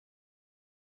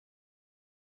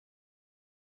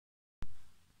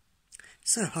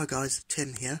So hi guys,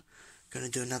 Tim here. Going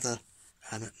to do another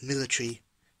military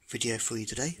video for you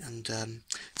today, and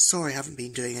sorry I haven't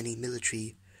been doing any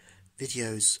military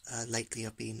videos lately.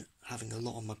 I've been having a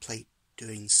lot on my plate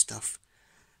doing stuff,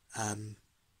 but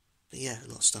yeah, a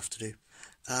lot of stuff to do.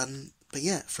 But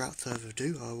yeah, without further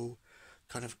ado, I will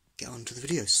kind of get on to the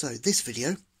video. So this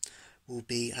video will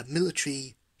be a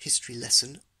military history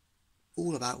lesson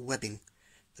all about webbing,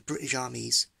 the British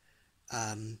Army's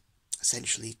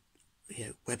essentially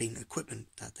webbing equipment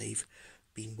that they've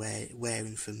been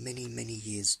wearing for many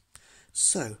years.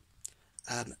 So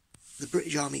the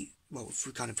British Army, well,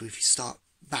 if you start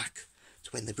back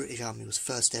to when the British Army was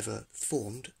first ever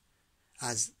formed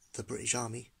as the British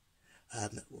Army,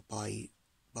 in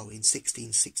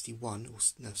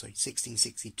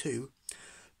 1662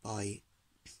 by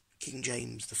King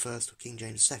James I or King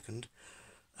James II.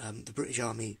 The British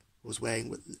Army was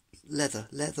wearing leather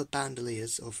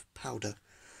bandoliers of powder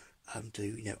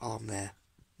to arm their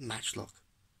matchlock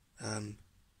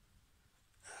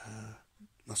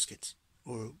muskets,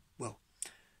 or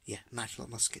matchlock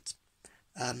muskets.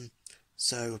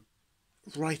 So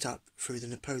right up through the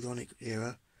Napoleonic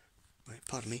era,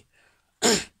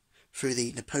 through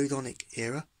the Napoleonic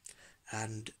era,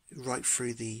 and right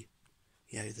through the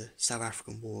the South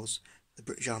African Wars, the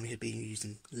British Army had been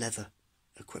using leather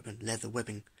equipment, leather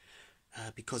webbing,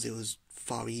 because it was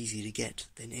far easier to get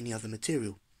than any other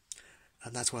material,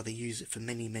 and that's why they used it for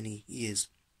many years.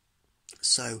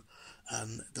 So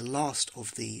the last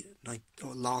of the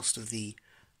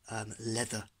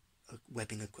leather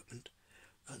webbing equipment,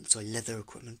 leather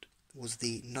equipment, was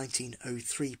the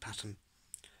 1903 pattern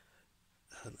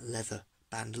leather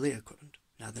bandolier equipment.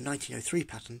 Now the 1903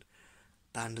 pattern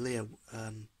bandolier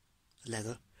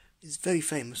leather is very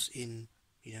famous in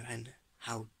and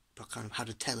how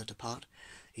to tell it apart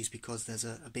is because there's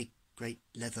a big great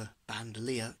leather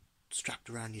bandolier strapped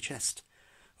around your chest,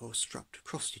 or strapped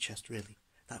across your chest really,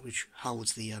 that which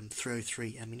holds the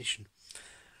 .303 ammunition.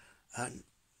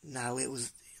 Now it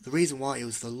was the reason why it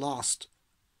was the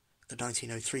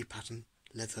 1903 pattern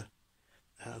leather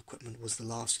equipment was the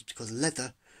last, is because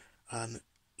leather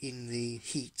in the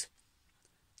heat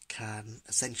can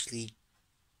essentially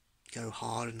go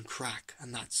hard and crack,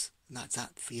 and that's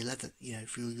that for your leather.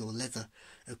 For your leather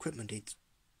equipment, it's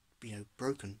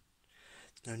broken.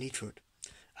 There's no need for it.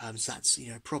 So that's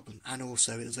a problem. And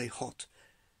also, it was very hot.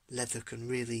 Leather can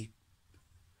really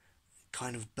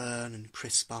kind of burn and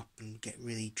crisp up and get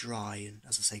really dry, and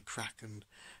as I say, crack and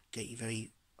get you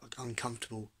very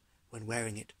uncomfortable when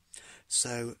wearing it.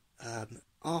 So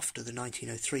after the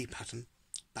 1903 pattern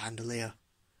bandolier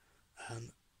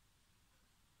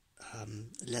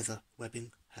leather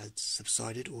webbing had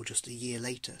subsided, or just a year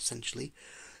later essentially,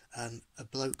 a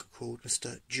bloke called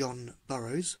Mr. John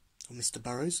Burroughs, or Mr.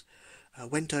 Burroughs,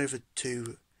 went over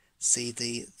to see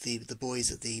the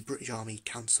boys at the British Army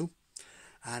Council,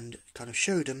 and kind of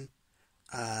showed them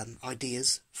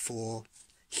ideas for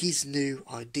his new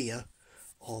idea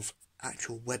of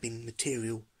actual webbing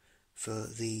material for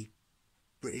the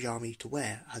British Army to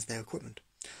wear as their equipment.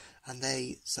 And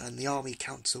the Army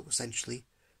Council, essentially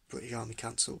British Army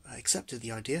Council, accepted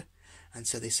the idea, and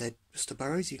so they said, Mr.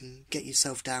 Burroughs, you can get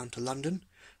yourself down to London,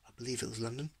 I believe it was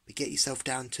London, but get yourself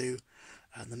down to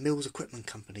the Mills Equipment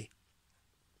Company,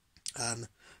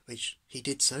 which he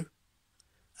did so,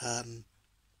 and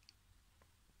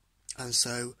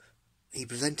so he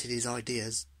presented his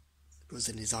idea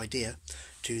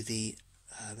to the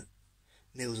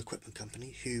Mills Equipment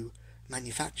Company, who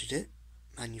manufactured it,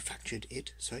 and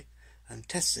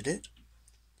tested it.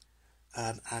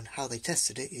 And how they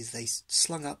tested it is they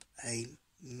slung up a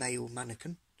male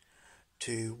mannequin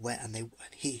to wear, and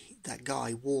that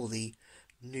guy wore the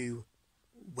new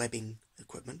webbing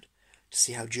equipment to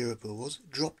see how durable it was.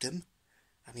 Dropped him,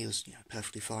 and he was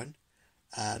perfectly fine.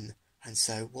 And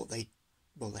so they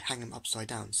hang him upside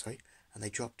down, and they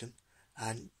dropped him.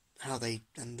 And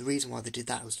the reason why they did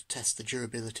that was to test the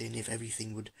durability and if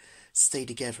everything would stay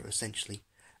together essentially.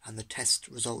 And the test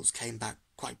results came back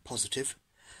quite positive.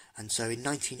 And so in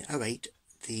 1908,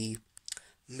 the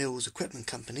Mills Equipment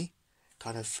Company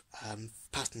kind of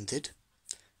patented,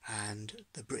 and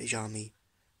the British Army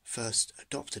first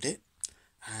adopted it,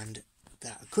 and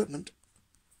that equipment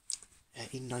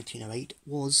in 1908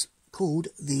 was called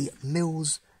the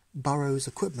Mills Burroughs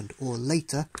equipment, or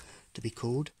later to be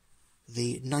called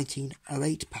the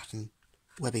 1908 pattern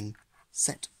webbing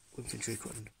set infantry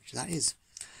equipment, which that is.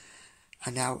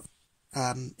 And now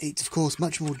it's of course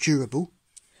much more durable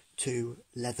to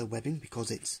leather webbing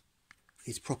because it's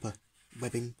proper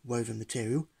webbing, woven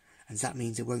material, and that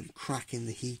means it won't crack in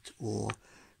the heat or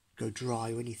go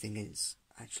dry or anything. It's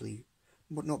actually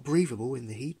not breathable in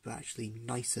the heat, but actually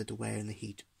nicer to wear in the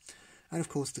heat. And of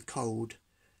course, the cold,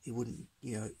 it wouldn't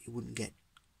get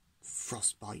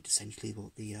frostbite, essentially,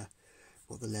 what the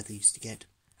leather used to get,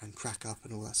 and crack up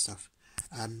and all that stuff.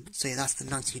 So yeah, that's the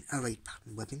 1908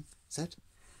 pattern webbing set.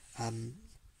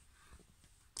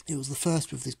 It was the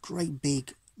first with this great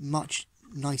big, much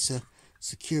nicer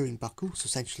securing buckle. So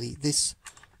essentially this,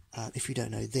 if you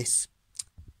don't know, this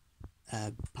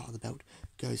part of the belt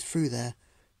goes through there,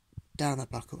 down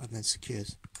that buckle, and then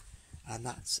secures. And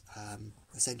that's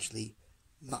essentially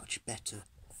much better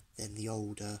than the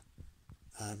older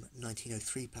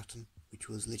 1903 pattern, which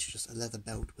was literally just a leather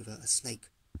belt with a snake,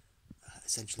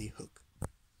 essentially hook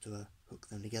to hook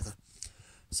them together.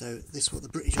 So this is what the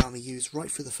British Army used right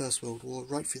through the First World War,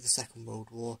 right through the Second World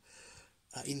War,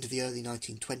 into the early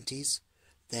 1920s.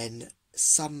 Then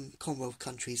some Commonwealth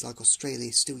countries like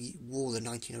Australia still wore the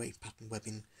 1908 pattern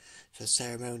webbing for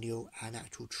ceremonial and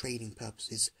actual training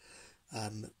purposes.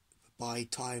 By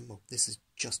time, well, this is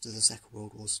just as the Second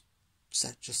World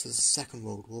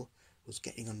War was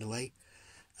getting underway,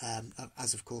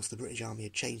 as of course the British Army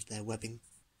had changed their webbing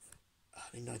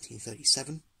in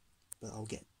 1937, but I'll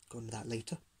get on to that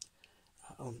later.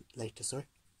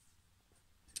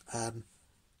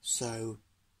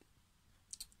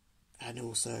 And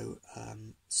also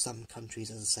some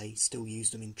countries, as I say, still use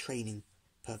them in training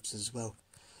purposes as well.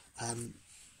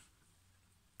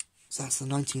 So that's the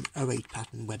 1908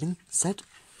 pattern webbing set.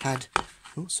 Had,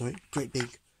 great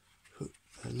big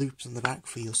loops on the back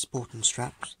for your sporting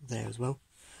straps there as well.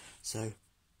 So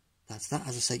that's that.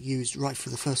 As I said, used right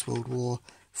through the First World War,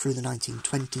 through the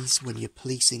 1920s, when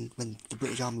the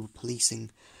British Army were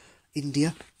policing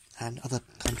India and other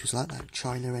countries like that,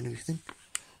 China and everything.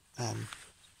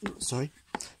 So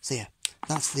yeah,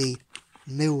 that's the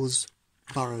Mills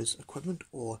Burrows equipment,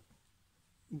 or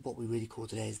what we really call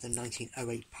today is the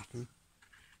 1908 pattern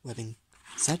webbing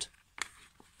set.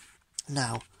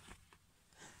 Now,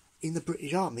 in the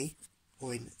British Army,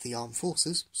 or in the Armed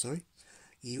Forces,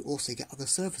 you also get other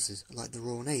services like the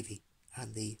Royal Navy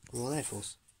and the Royal Air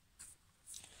Force.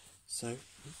 So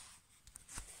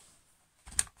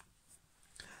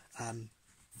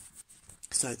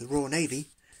the Royal Navy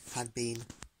had been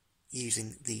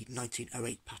using the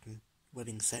 1908 pattern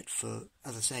webbing set for,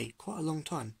 as I say, quite a long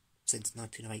time, since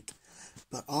 1908.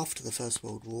 But after the First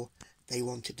World War, they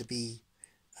wanted to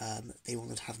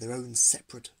have their own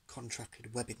separate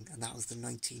contracted webbing, and that was the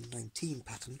 1919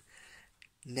 pattern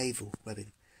naval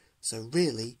webbing. So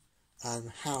really,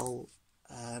 how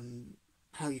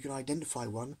you can identify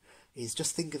one is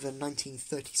just think of a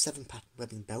 1937 pattern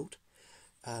webbing belt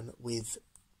with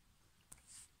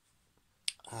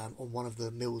on one of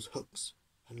the Mills hooks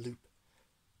and loop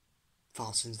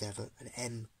fastenings there for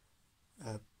an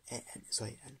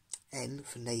N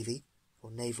for navy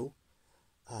or naval,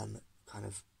 kind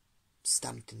of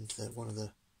stamped into one of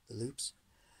the loops,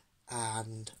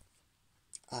 and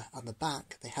on the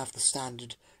back they have the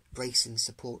standard bracing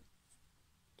support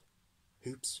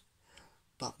hoops,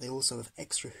 but they also have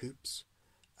extra hoops,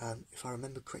 if I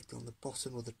remember correctly, on the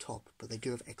bottom or the top, but they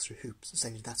do have extra hoops.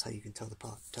 Essentially that's how you can tell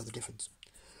the difference.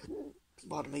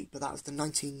 Pardon me, but that was the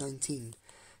 1919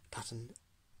 pattern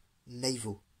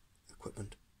naval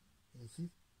equipment.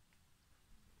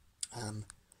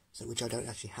 So which I don't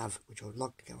actually have, which I would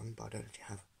like to get on, but I don't actually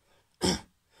have.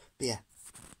 But yeah,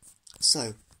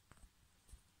 so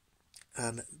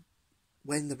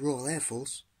when the Royal Air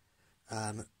Force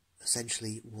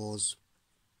essentially was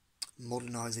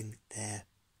modernising their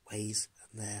ways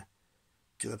and their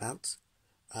do-abouts,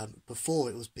 before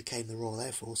it became the Royal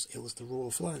Air Force, it was the Royal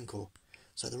Flying Corps.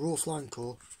 So the Royal Flying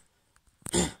Corps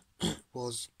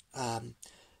was in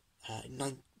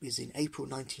April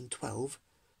 1912.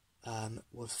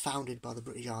 Was founded by the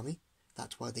British Army.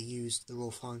 That's why the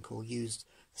Royal Flying Corps used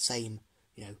the same,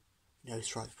 no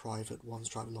stripes private, one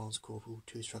stripe lance corporal,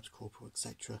 two stripes corporal,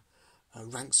 etc.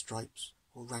 Rank stripes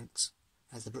or ranks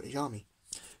as the British Army.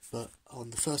 But on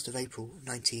the 1st of April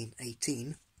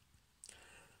 1918,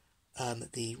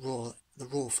 the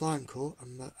Royal Flying Corps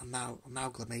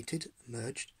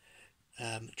merged,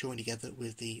 joined together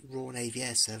with the Royal Navy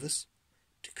Air Service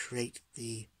to create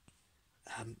the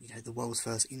world's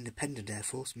first independent air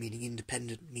force, meaning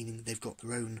they've got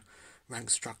their own rank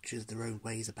structures, their own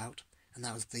ways about, and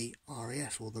that was the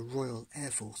RAF, or the Royal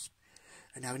Air Force.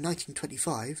 And now in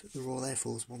 1925, the Royal Air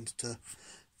Force wanted to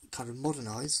kind of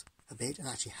modernise a bit and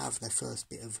actually have their first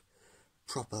bit of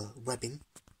proper webbing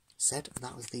set, and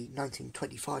that was the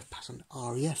 1925 pattern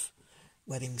RAF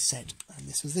webbing set, and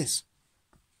this was this.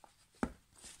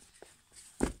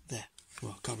 There.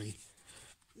 Well, I can't really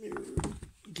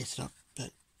get it up,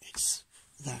 but it's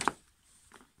that.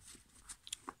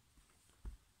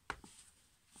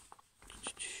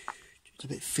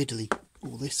 fiddly,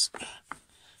 all this.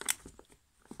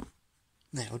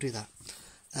 There, I'll do that.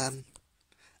 And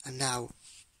now,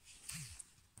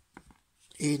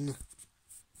 in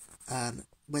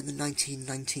when the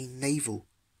 1919 naval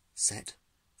set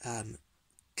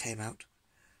came out,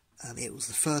 it was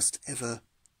the first ever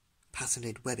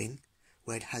patented webbing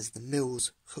where it has the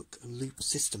Mills hook and loop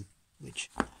system,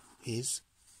 which is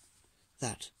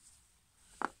that.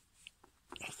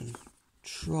 I can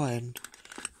try and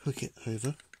hook it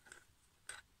over,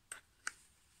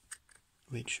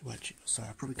 which, sorry,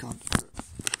 I probably can't.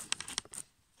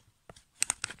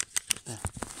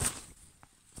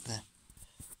 There.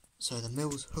 So the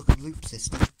Mills hook and loop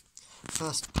system,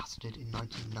 first patented in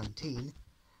 1919,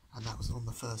 and that was on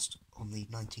the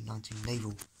 1919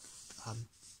 naval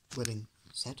webbing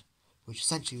set, which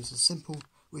essentially was a simple,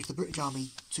 which the British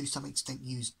Army to some extent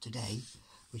used today,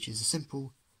 which is a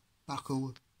simple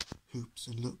buckle, hoops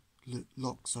and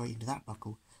locks into that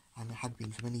buckle, and it had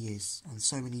been for many years, and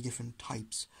so many different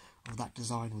types of that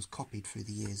design was copied through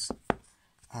the years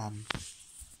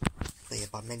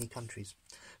by many countries.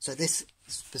 So this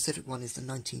specific one is the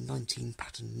 1919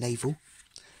 pattern naval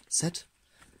set.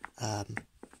 And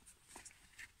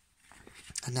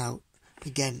now,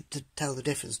 again, to tell the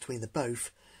difference between the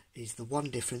both, is the one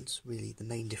difference, really the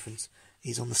main difference,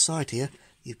 is on the side here,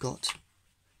 you've got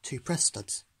two press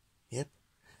studs. Yep.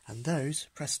 And those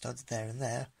press studs there and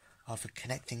there are for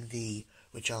connecting the,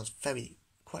 which are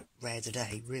quite rare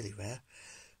today, really rare,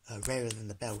 rarer than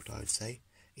the belt, I would say,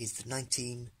 is the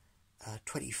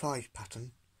 1925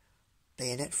 pattern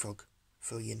bayonet frog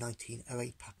for your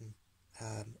 1908 pattern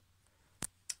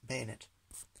bayonet,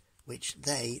 which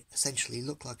they essentially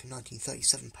look like a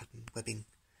 1937 pattern webbing,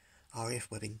 RAF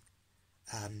webbing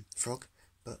frog,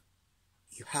 but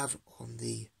you have on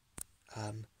the,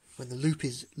 when the loop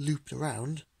is looped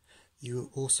around, you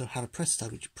also have a press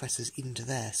stud which presses into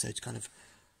there, so it's kind of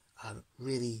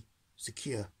really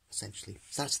secure, essentially.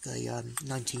 So that's the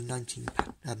 1919,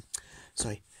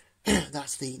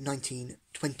 that's the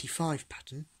 1925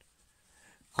 pattern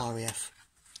RAF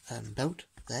belt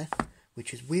there,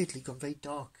 which has weirdly gone very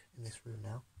dark in this room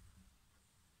now.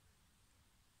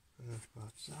 I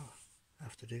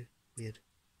have to do weird.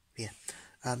 Yeah.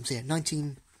 So yeah,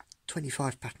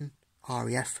 1925 pattern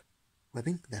RAF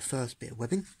webbing, their first bit of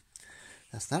webbing.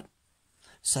 That's that.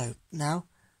 So now,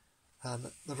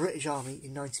 the British Army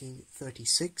in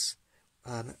 1936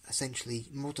 essentially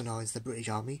modernised the British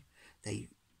Army. They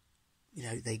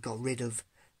got rid of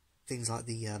things like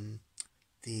the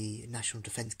National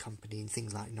Defence Company and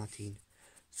things like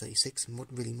 1936, and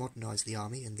really modernised the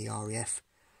army, and the RAF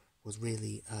was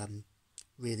really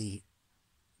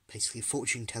basically a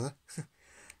fortune teller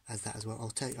as that as well. I'll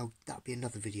tell you, that'll be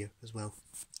another video as well.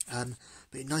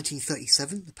 But in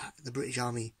 1937, the British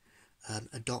Army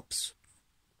adopts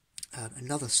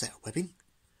another set of webbing,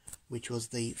 which was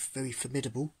the very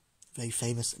formidable, very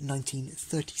famous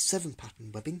 1937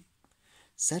 pattern webbing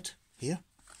set here.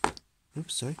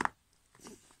 Oops, sorry.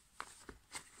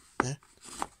 There.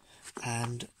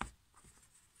 And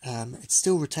it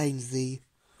still retains the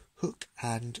hook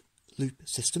and loop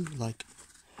system, like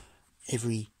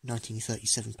every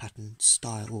 1937 pattern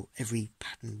style, or every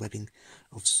pattern webbing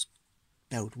of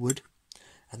belt would.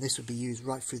 And this would be used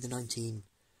right through the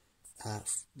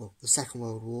the Second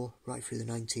World War, right through the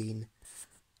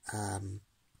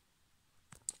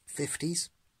 1950s.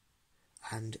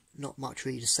 And not much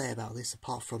really to say about this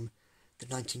apart from the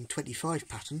 1925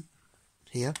 pattern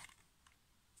here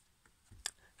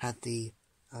had the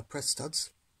press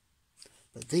studs,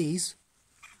 but these,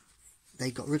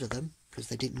 they got rid of them because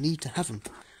they didn't need to have them,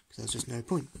 because there was just no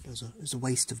point. It was a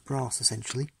waste of brass,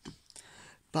 essentially.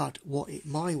 But what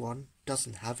my one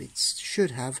doesn't have, it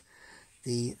should have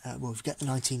the, well, if you get the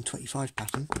 1925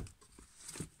 pattern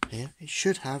here, it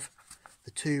should have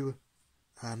the two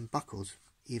buckles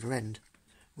either end,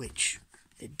 which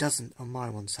it doesn't on my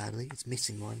one, sadly. It's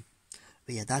missing one.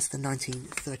 But yeah, that's the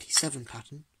 1937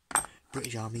 pattern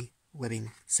British Army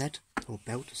webbing set, or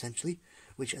belt essentially,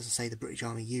 which, as I say, the British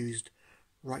Army used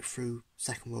right through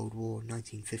Second World War,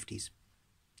 1950s,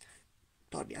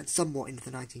 and somewhat into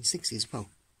the 1960s as well.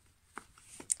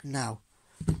 Now,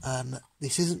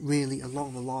 this isn't really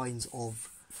along the lines of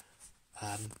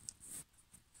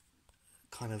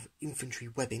kind of infantry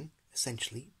webbing,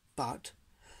 essentially, but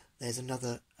there's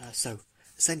another, so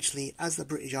essentially, as the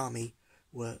British Army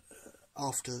were,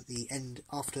 after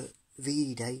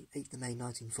VE Day, 8th of May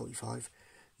 1945,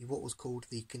 what was called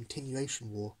the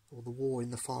Continuation War, or the war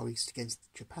in the Far East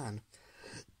against Japan,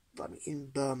 but in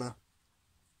Burma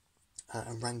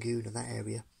and Rangoon and that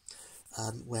area,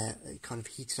 where it kind of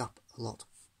heated up a lot.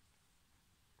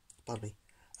 Pardon me.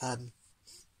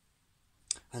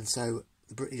 And so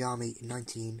the British Army in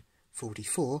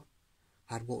 1944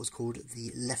 had what was called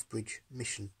the Lethbridge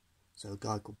Mission. So a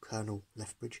guy called Colonel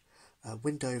Lethbridge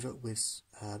went over with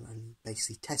and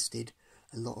basically tested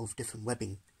a lot of different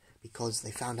webbing, because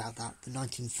they found out that the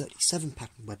 1937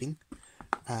 pattern webbing,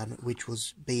 which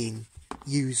was being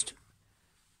used,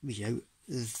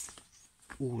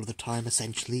 all of the time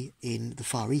essentially in the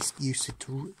Far East, used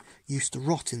to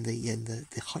rot in the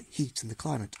heat and the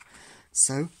climate.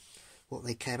 So what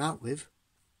they came out with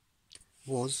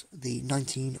was the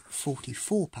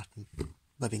 1944 pattern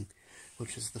webbing,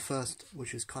 which was the first,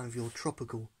 which was kind of your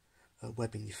tropical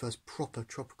webbing, your first proper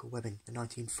tropical webbing, the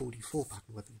 1944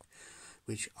 pattern webbing,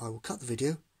 which I will cut the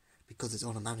video because it's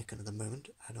on a mannequin at the moment,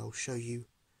 and I'll show you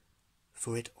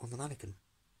for it on the mannequin.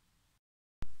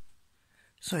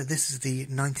 So this is the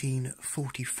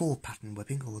 1944 pattern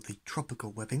webbing, or the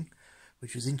tropical webbing,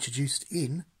 which was introduced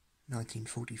in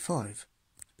 1945,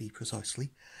 to be precisely.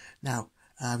 Now,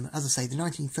 as I say, the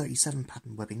 1937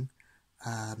 pattern webbing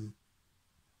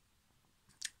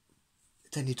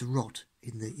tended to rot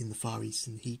in the Far East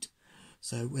in the heat.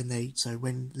 So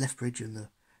when Lethbridge and the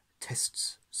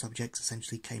test subjects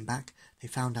essentially came back, they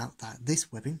found out that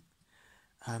this webbing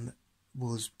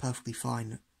was perfectly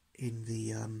fine in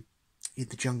the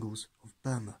jungles of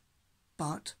Burma,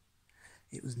 but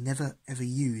it was never ever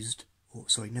used, or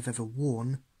sorry, never ever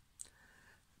worn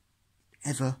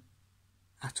ever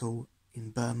at all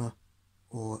in Burma,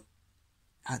 or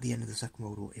at the end of the Second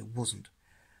World War. It wasn't.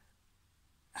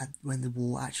 When the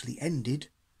war actually ended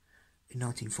in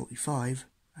 1945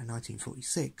 and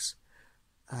 1946,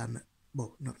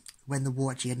 well, no, when the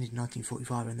war actually ended in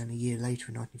 1945 and then a year later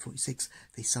in 1946,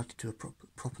 they started to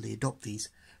properly adopt these.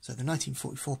 So the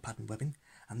 1944 pattern webbing,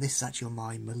 and this is actually on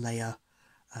my Malaya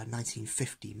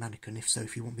 1950 mannequin.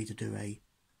 If you want me to do a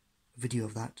video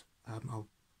of that, I'll be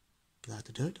glad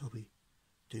to do it. I'll be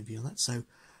doing a video on that. So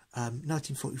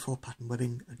 1944 pattern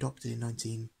webbing adopted in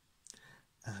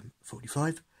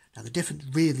 1945. Now the difference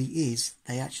really is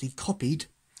they actually copied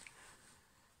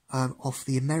off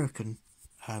the American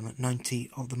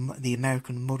the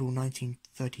American model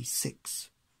 1936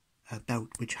 belt,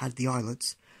 which had the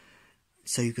eyelets,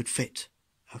 so you could fit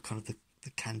kind of the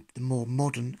more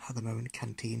modern at the moment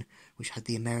canteen, which had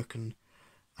the American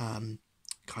kind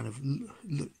of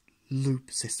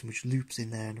loop system, which loops in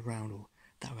there and around, or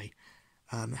that way.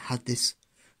 Had this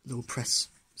little press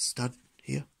stud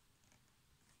here,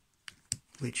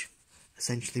 which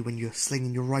essentially when you're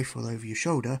slinging your rifle over your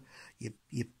shoulder,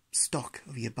 your stock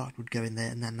of your butt would go in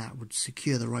there, and then that would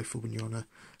secure the rifle when you're on a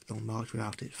long march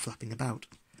without it flapping about.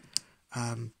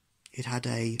 It had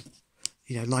a,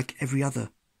 like every other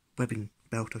webbing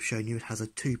belt I've shown you, it has a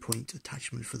 2-point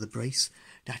attachment for the brace.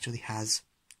 It actually has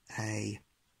a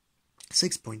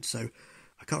 6-point, so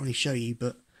I can't really show you,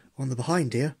 but on the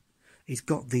behind here, it's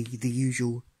got the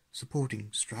usual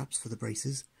supporting straps for the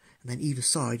braces, and then either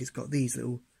side it's got these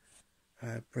little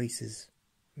braces.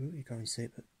 Ooh, you can't really see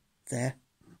it, but there,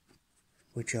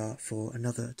 which are for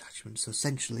another attachment. So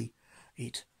essentially,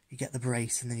 you get the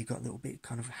brace, and then you've got a little bit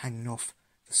kind of hanging off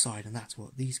the side, and that's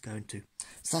what these go into.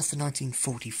 So that's the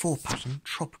 1944 pattern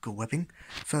tropical webbing,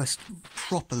 first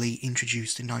properly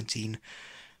introduced in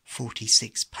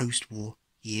 1946 post-war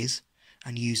years,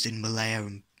 and used in Malaya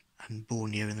and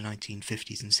Borneo in the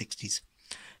 1950s and 60s.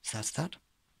 So that's that.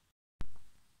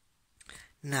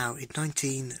 Now, in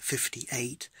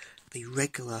 1958, the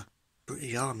regular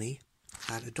British Army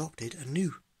had adopted a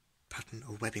new pattern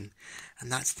of webbing,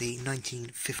 and that's the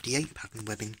 1958 pattern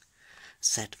webbing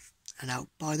set. And now,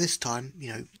 by this time,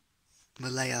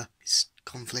 Malaya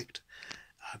conflict,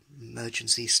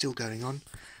 emergency is still going on,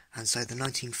 and so the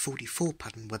 1944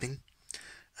 pattern webbing,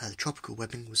 the tropical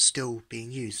webbing, was still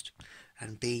being used,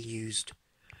 and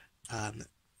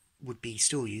would be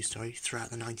still used,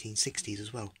 throughout the 1960s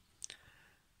as well.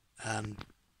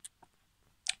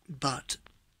 But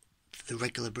the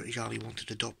regular British Army wanted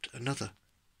to adopt another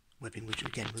webbing, which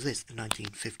again was this, the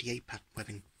 1958 pattern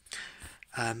webbing.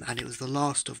 And it was the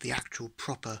last of the actual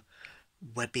proper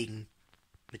webbing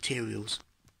materials.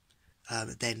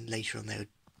 Then later on they would,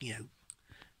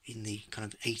 in the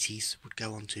kind of 80s would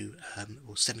go on to,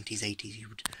 or 70s, 80s, you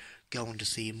would go on to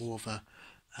see more of a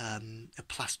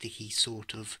plasticky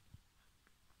sort of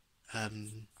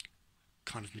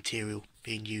kind of material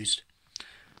being used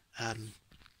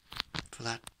for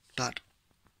that. But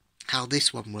how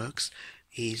this one works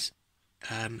is,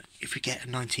 if we get a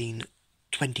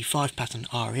 1925 pattern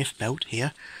RAF belt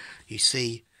here, you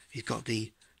see you've got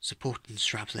the supporting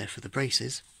straps there for the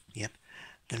braces. Yep.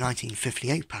 The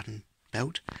 1958 pattern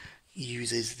belt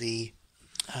uses the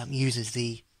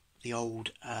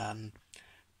old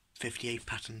 58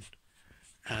 pattern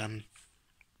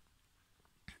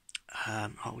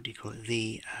what do you call it?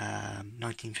 The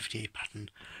 1958 pattern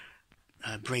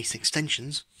brace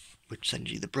extensions, which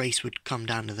essentially the brace would come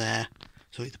down to there.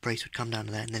 So the brace would come down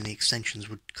to there, and then the extensions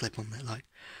would clip on there like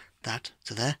that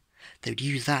to there. They would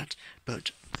use that,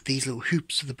 but these little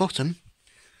hoops at the bottom,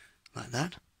 like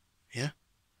that, yeah,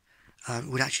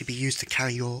 would actually be used to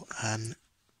carry your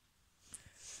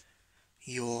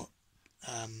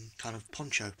kind of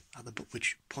poncho at the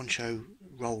which poncho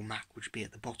roll mat would be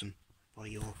at the bottom by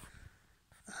your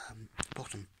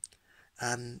bottom.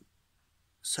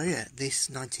 So yeah, this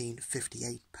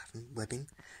 1958 pattern webbing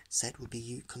set would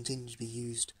be continue to be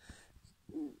used,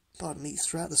 pardon me,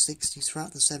 throughout the 60s,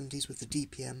 throughout the 70s with the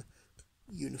DPM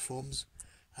uniforms,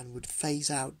 and would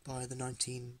phase out by the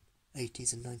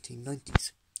 1980s and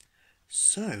 1990s.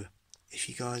 So, if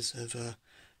you guys have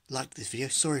liked this video,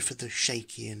 sorry for the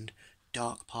shaky and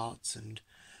dark parts and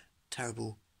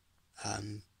terrible,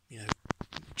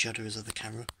 judders of the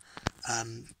camera.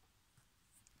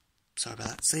 Sorry about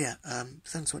that. So yeah,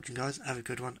 thanks for watching, guys. Have a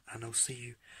good one, and I'll see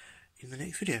you in the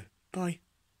next video. Bye.